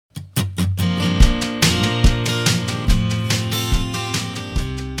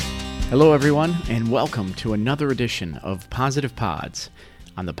Hello, everyone, and welcome to another edition of Positive Pods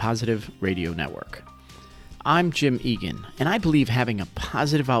on the Positive Radio Network. I'm Jim Egan, and I believe having a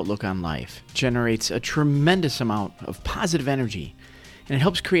positive outlook on life generates a tremendous amount of positive energy, and it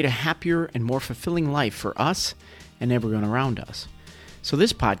helps create a happier and more fulfilling life for us and everyone around us. So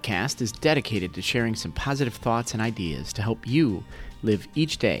this podcast is dedicated to sharing some positive thoughts and ideas to help you live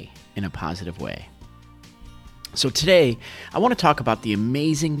each day in a positive way. So today, I want to talk about the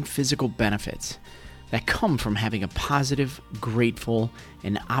amazing physical benefits that come from having a positive, grateful,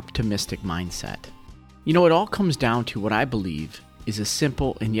 and optimistic mindset. You know, it all comes down to what I believe is a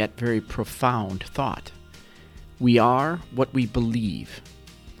simple and yet very profound thought. We are what we believe,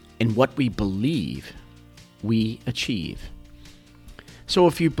 and what we believe, we achieve. So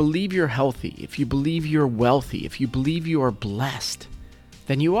if you believe you're healthy, if you believe you're wealthy, if you believe you are blessed,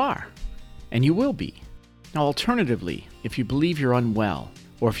 then you are, and you will be. Now, alternatively, if you believe you're unwell,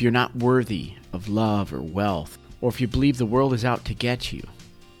 or if you're not worthy of love or wealth, or if you believe the world is out to get you,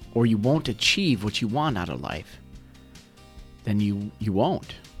 or you won't achieve what you want out of life, then you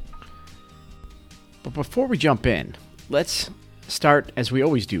won't. But before we jump in, let's start, as we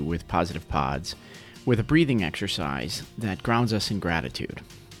always do with Positive Pods, with a breathing exercise that grounds us in gratitude.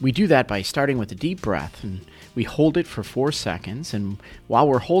 We do that by starting with a deep breath, and we hold it for 4 seconds, and while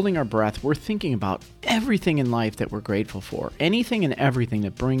we're holding our breath, we're thinking about everything in life that we're grateful for, anything and everything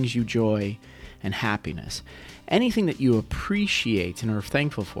that brings you joy and happiness, anything that you appreciate and are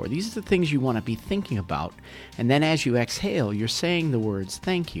thankful for. These are the things you want to be thinking about, and then as you exhale, you're saying the words,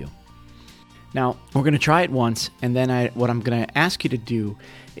 thank you. Now, we're going to try it once, and then what I'm going to ask you to do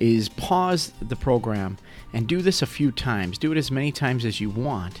is pause the program and do this a few times. Do it as many times as you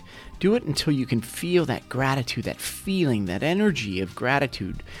want. Do it until you can feel that gratitude, that feeling, that energy of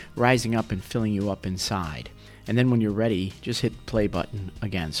gratitude rising up and filling you up inside. And then when you're ready, just hit the play button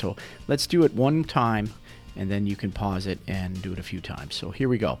again. So let's do it one time, and then you can pause it and do it a few times. So here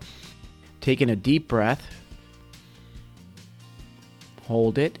we go. Taking a deep breath.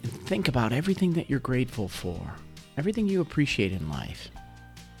 Hold it and think about everything that you're grateful for, everything you appreciate in life.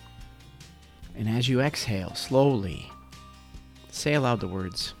 And as you exhale, slowly, say aloud the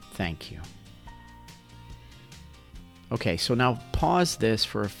words, thank you. Okay, so now pause this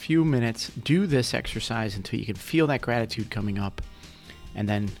for a few minutes. Do this exercise until you can feel that gratitude coming up, and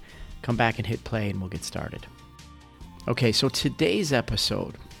then come back and hit play and we'll get started. Okay, so today's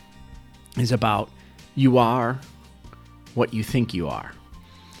episode is about you are what you think you are.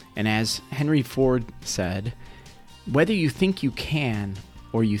 And as Henry Ford said, whether you think you can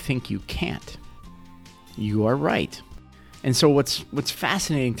or you think you can't, you are right. And so what's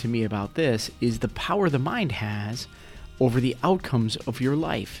fascinating to me about this is the power the mind has over the outcomes of your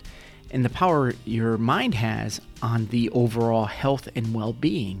life, and the power your mind has on the overall health and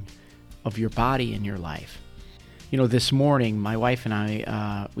well-being of your body and your life. You know, this morning, my wife and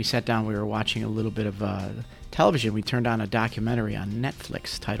I, we sat down, we were watching a little bit of television. We turned on a documentary on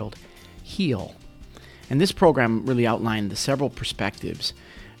Netflix titled Heal. And this program really outlined the several perspectives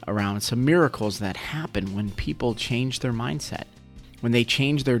around some miracles that happen when people change their mindset, when they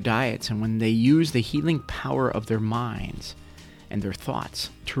change their diets, and when they use the healing power of their minds and their thoughts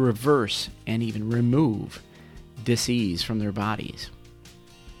to reverse and even remove disease from their bodies.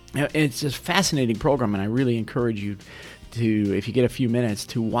 It's a fascinating program, and I really encourage you to, if you get a few minutes,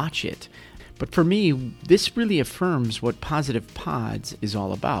 to watch it. But for me, this really affirms what Positive Pods is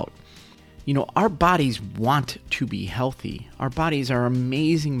all about. You know, our bodies want to be healthy. Our bodies are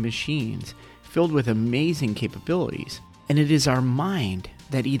amazing machines filled with amazing capabilities. And it is our mind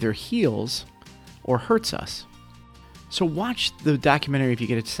that either heals or hurts us. So watch the documentary if you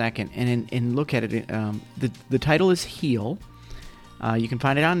get a second and look at it. The title is Heal. You can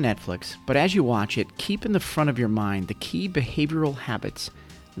find it on Netflix. But as you watch it, keep in the front of your mind the key behavioral habits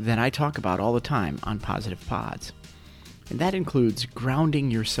that I talk about all the time on Positive Pods. And that includes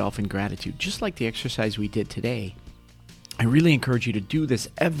grounding yourself in gratitude, just like the exercise we did today. I really encourage you to do this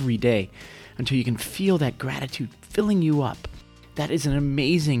every day until you can feel that gratitude filling you up. That is an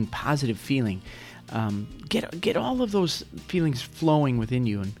amazing positive feeling. Get all of those feelings flowing within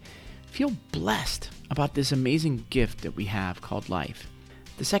you and feel blessed about this amazing gift that we have called life.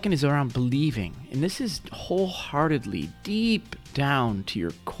 The second is around believing, and this is wholeheartedly, deep down to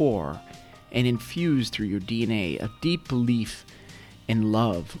your core and infused through your DNA, a deep belief and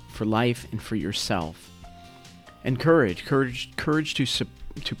love for life and for yourself. And courage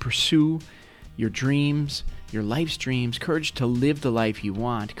to pursue your dreams, your life's dreams, courage to live the life you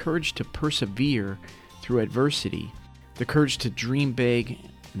want, courage to persevere through adversity, the courage to dream big,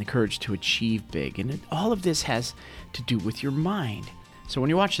 and the courage to achieve big. And all of this has to do with your mind. So when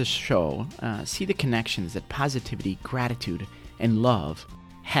you watch this show, see the connections that positivity, gratitude, and love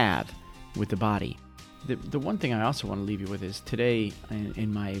have with the body. The one thing I also want to leave you with is today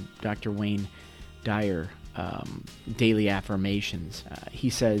in my Dr. Wayne Dyer daily affirmations, he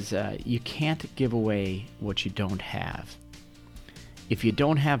says, you can't give away what you don't have. If you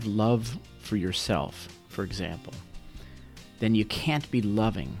don't have love for yourself, for example, then you can't be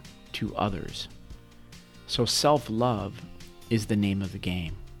loving to others. So self-love is the name of the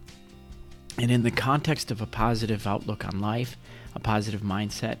game. And in the context of a positive outlook on life, a positive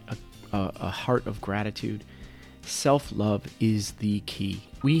mindset, a heart of gratitude, self-love is the key.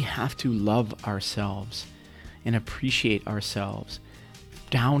 We have to love ourselves and appreciate ourselves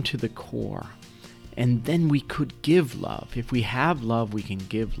down to the core. And then we could give love. If we have love, we can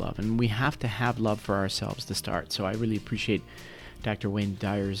give love. And we have to have love for ourselves to start. So I really appreciate Dr. Wayne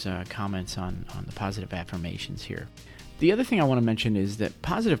Dyer's comments on the positive affirmations here. The other thing I want to mention is that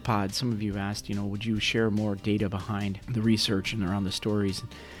Positive Pods, some of you asked, would you share more data behind the research and around the stories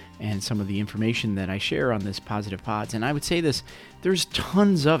and some of the information that I share on this Positive Pods. And I would say this, there's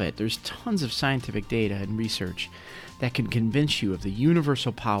tons of it. There's tons of scientific data and research that can convince you of the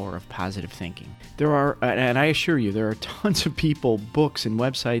universal power of positive thinking. There are, and I assure you, there are tons of people, books, and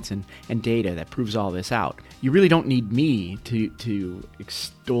websites and data that proves all this out. You really don't need me to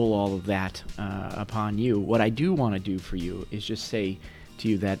extol all of that upon you. What I do want to do for you is just say to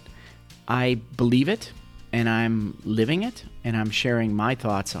you that I believe it, and I'm living it, and I'm sharing my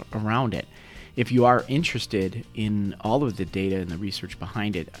thoughts around it. If you are interested in all of the data and the research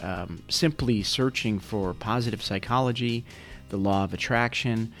behind it, simply searching for positive psychology, the law of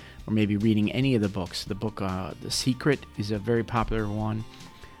attraction, or maybe reading any of the books. The book The Secret is a very popular one,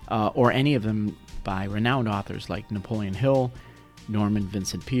 or any of them by renowned authors like Napoleon Hill, Norman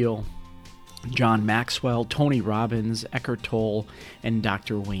Vincent Peale, John Maxwell, Tony Robbins, Eckhart Tolle, and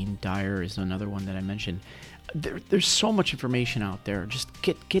Dr. Wayne Dyer is another one that I mentioned. There's so much information out there. Just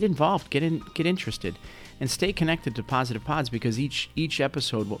get involved, get interested, and stay connected to Positive Pods, because each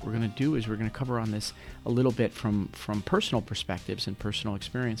episode, what we're going to do is we're going to cover on this a little bit from personal perspectives and personal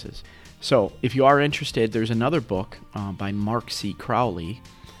experiences. So if you are interested, there's another book by Mark C. Crowley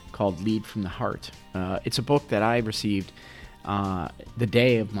called Lead from the Heart. It's a book that I received the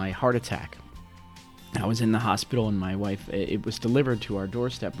day of my heart attack. I was in the hospital, and my wife, it was delivered to our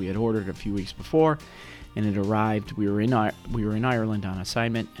doorstep. We had ordered a few weeks before, and it arrived. We were in Ireland on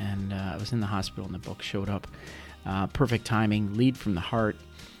assignment, and I was in the hospital, and the book showed up. Perfect timing, Lead from the Heart.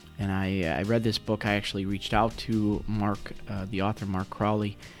 And I read this book. I actually reached out to Mark, the author, Mark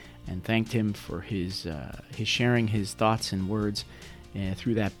Crowley, and thanked him for his sharing his thoughts and words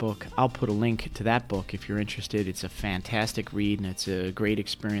through that book. I'll put a link to that book if you're interested. It's a fantastic read, and it's a great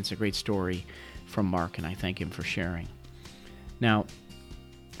experience, a great story from Mark, and I thank him for sharing. Now,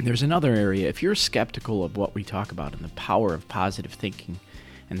 there's another area. If you're skeptical of what we talk about and the power of positive thinking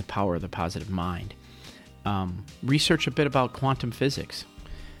and the power of the positive mind, research a bit about quantum physics.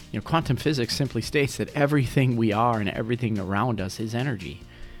 Quantum physics simply states that everything we are and everything around us is energy.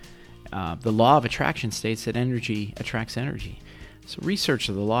 The law of attraction states that energy attracts energy. So research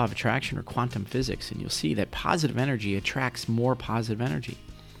the law of attraction or quantum physics, and you'll see that positive energy attracts more positive energy,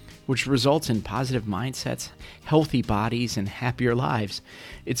 which results in positive mindsets, healthy bodies, and happier lives.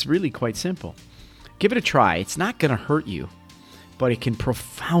 It's really quite simple. Give it a try. It's not going to hurt you, but it can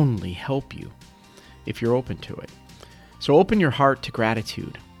profoundly help you if you're open to it. So open your heart to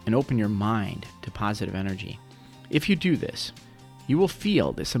gratitude and open your mind to positive energy. If you do this, you will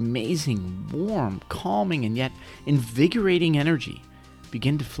feel this amazing, warm, calming, and yet invigorating energy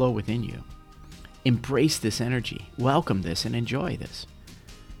begin to flow within you. Embrace this energy, welcome this, and enjoy this.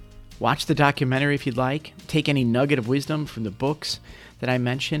 Watch the documentary if you'd like. Take any nugget of wisdom from the books that I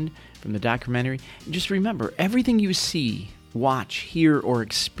mentioned, from the documentary. And just remember, everything you see, watch, hear, or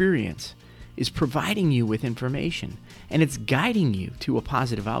experience is providing you with information, and it's guiding you to a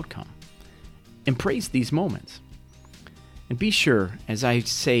positive outcome. Embrace these moments. And be sure, as I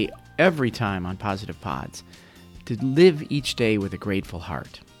say every time on Positive Pods, to live each day with a grateful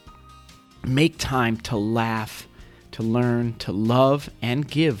heart. Make time to laugh, to learn, to love, and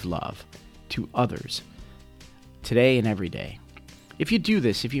give love to others today and every day. If you do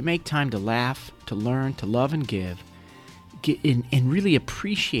this, if you make time to laugh, to learn, to love, and give, and really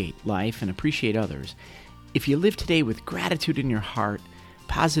appreciate life and appreciate others, if you live today with gratitude in your heart,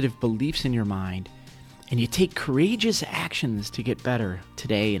 positive beliefs in your mind, and you take courageous actions to get better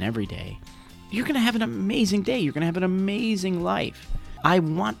today and every day, you're going to have an amazing day. You're going to have an amazing life. I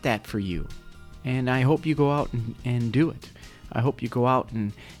want that for you. And I hope you go out and do it. I hope you go out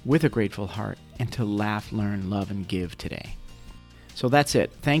and with a grateful heart and to laugh, learn, love, and give today. So that's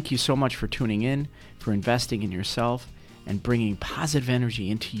it. Thank you so much for tuning in, for investing in yourself, and bringing positive energy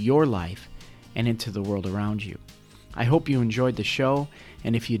into your life and into the world around you. I hope you enjoyed the show,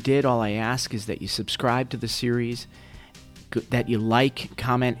 and if you did, all I ask is that you subscribe to the series, that you like,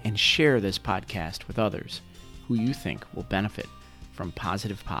 comment, and share this podcast with others who you think will benefit from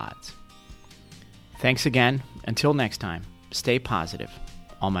Positive Pods. Thanks again. Until next time, stay positive.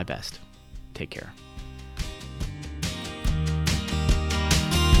 All my best. Take care.